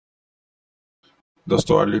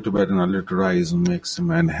दोस्तों, early to bed and early to rise makes a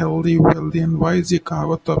man healthy wealthy and wise, ये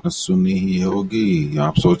कहावत तो आपने सुनी ही होगी।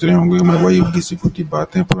 आप सोच रहे होंगे मैं वही घिसी पिटी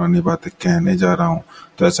बातें, पुरानी बातें कहने जा रहा हूँ।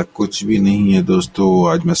 तो ऐसा कुछ भी नहीं है दोस्तों।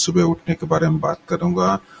 आज मैं सुबह उठने के बारे में बात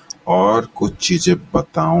करूंगा और कुछ चीजें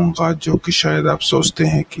बताऊंगा जो कि शायद आप सोचते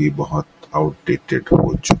हैं कि बहुत आउटडेटेड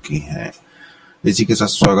हो चुकी हैं। इसी के साथ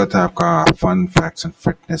स्वागत है आपका फन फैक्ट्स एंड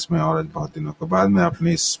फिटनेस में। और आज बहुत दिनों के बाद मैं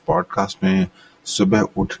अपने इस पॉडकास्ट में सुबह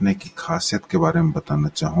उठने की खासियत के बारे में बताना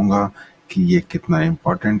चाहूंगा कि ये कितना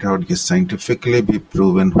इम्पोर्टेंट है। और ये साइंटिफिकली भी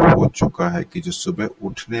प्रूवन हो चुका है कि जो सुबह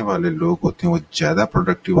उठने वाले लोग होते हैं वो ज्यादा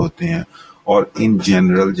प्रोडक्टिव होते हैं और इन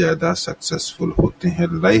जनरल ज्यादा सक्सेसफुल होते हैं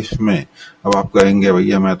लाइफ में। अब आप कहेंगे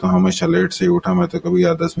भैया मैं तो हमेशा लेट से ही उठा, मैं तो कभी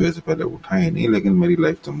 10 बजे से पहले उठा ही नहीं, लेकिन मेरी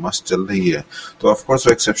लाइफ तो मस्त चल रही है। तो ऑफ कोर्स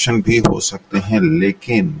वो एक्सेप्शन भी हो सकते हैं,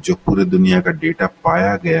 लेकिन जो पूरी दुनिया का डेटा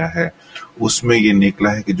पाया गया है उसमें ये निकला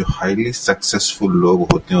है कि जो हाईली सक्सेसफुल लोग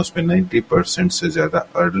होते हैं उसमें 90% से ज्यादा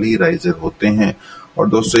अर्ली राइजर होते हैं। और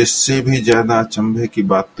दोस्तों, इससे भी ज्यादा अचंभे की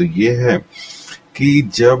बात तो ये है कि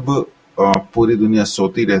जब पूरी दुनिया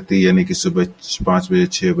सोती रहती है, यानी कि सुबह 5 बजे,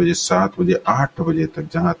 6 बजे, 7 बजे, 8 बजे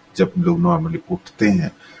तक, जब लोग नॉर्मली उठते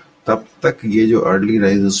हैं, तब तक ये जो अर्ली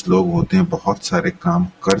राइजर्स लोग होते हैं बहुत सारे काम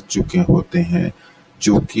कर चुके होते हैं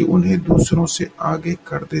जो कि उन्हें दूसरों से आगे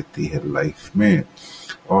कर देती है लाइफ में।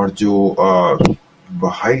 और जो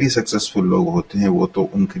हाईली सक्सेसफुल लोग होते हैं वो तो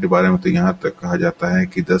उनके बारे में तो यहाँ तक कहा जाता है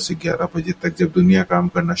कि 10 से 11 बजे तक जब दुनिया काम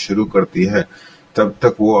करना शुरू करती है तब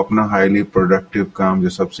तक वो अपना हाईली प्रोडक्टिव काम, जो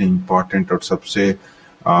सबसे इम्पोर्टेंट और सबसे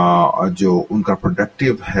जो उनका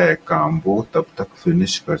प्रोडक्टिव है काम, वो तब तक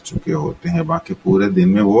फिनिश कर चुके होते हैं। बाकी पूरे दिन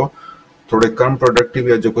में वो थोड़े कम प्रोडक्टिव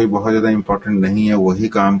या जो कोई बहुत ज्यादा इम्पोर्टेंट नहीं है वही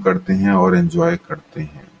काम करते हैं और एंजॉय करते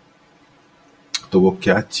हैं। तो वो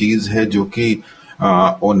क्या चीज है जो कि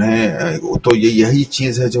उन्हें, तो ये यही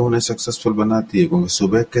चीज है जो उन्हें सक्सेसफुल बनाती है, क्योंकि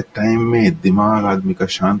सुबह के टाइम में दिमाग आदमी का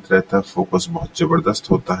शांत रहता है, फोकस बहुत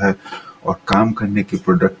जबरदस्त होता है और काम करने की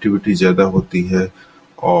प्रोडक्टिविटी ज्यादा होती है।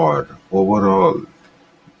 और ओवरऑल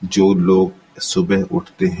जो लोग सुबह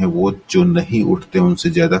उठते हैं वो जो नहीं उठते उनसे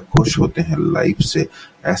ज्यादा खुश होते हैं लाइफ से।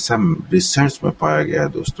 ऐसा रिसर्च में पाया गया है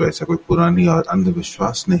दोस्तों, ऐसा कोई पुरानी और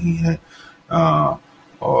अंधविश्वास नहीं है।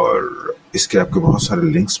 और इसके आपको बहुत सारे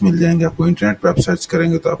लिंक्स मिल जाएंगे, आपको इंटरनेट पे आप सर्च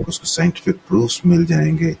करेंगे तो आपको उसके साइंटिफिक प्रूफ्स मिल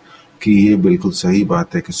जाएंगे कि ये बिल्कुल सही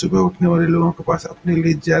बात है कि सुबह उठने वाले लोगों के पास अपने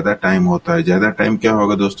लिए ज्यादा टाइम होता है। ज्यादा टाइम क्या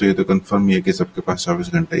होगा दोस्तों, ये तो कंफर्म ही है कि सबके पास 24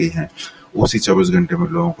 घंटे ही हैं। उसी 24 घंटे में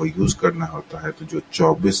लोगों को यूज करना होता है। तो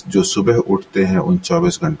जो सुबह उठते हैं उन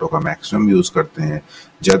 24 घंटों का मैक्सिमम यूज करते हैं,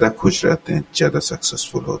 ज्यादा खुश रहते हैं, ज्यादा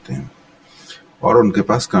सक्सेसफुल होते हैं और उनके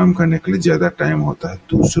पास काम करने के लिए ज्यादा टाइम होता है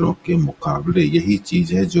दूसरों के मुकाबले। यही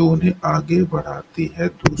चीज है जो उन्हें आगे बढ़ाती है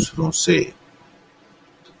दूसरों से।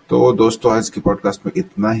 तो दोस्तों, आज की पॉडकास्ट में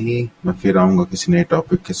इतना ही। मैं फिर आऊंगा किसी नए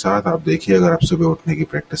टॉपिक के साथ। आप देखिए, अगर आप सुबह उठने की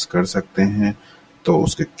प्रैक्टिस कर सकते हैं तो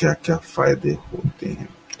उसके क्या क्या फायदे होते हैं।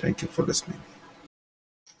 Thank you for listening.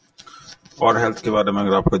 और हेल्थ के बारे में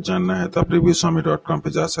अगर आपको जानना है तो आप reviewswami.com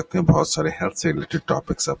पे जा सकते हैं। बहुत सारे हेल्थ से रिलेटेड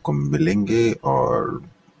टॉपिक्स आपको मिलेंगे और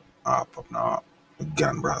आप अपना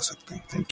ज्ञान बढ़ा सकते हैं। Thank you.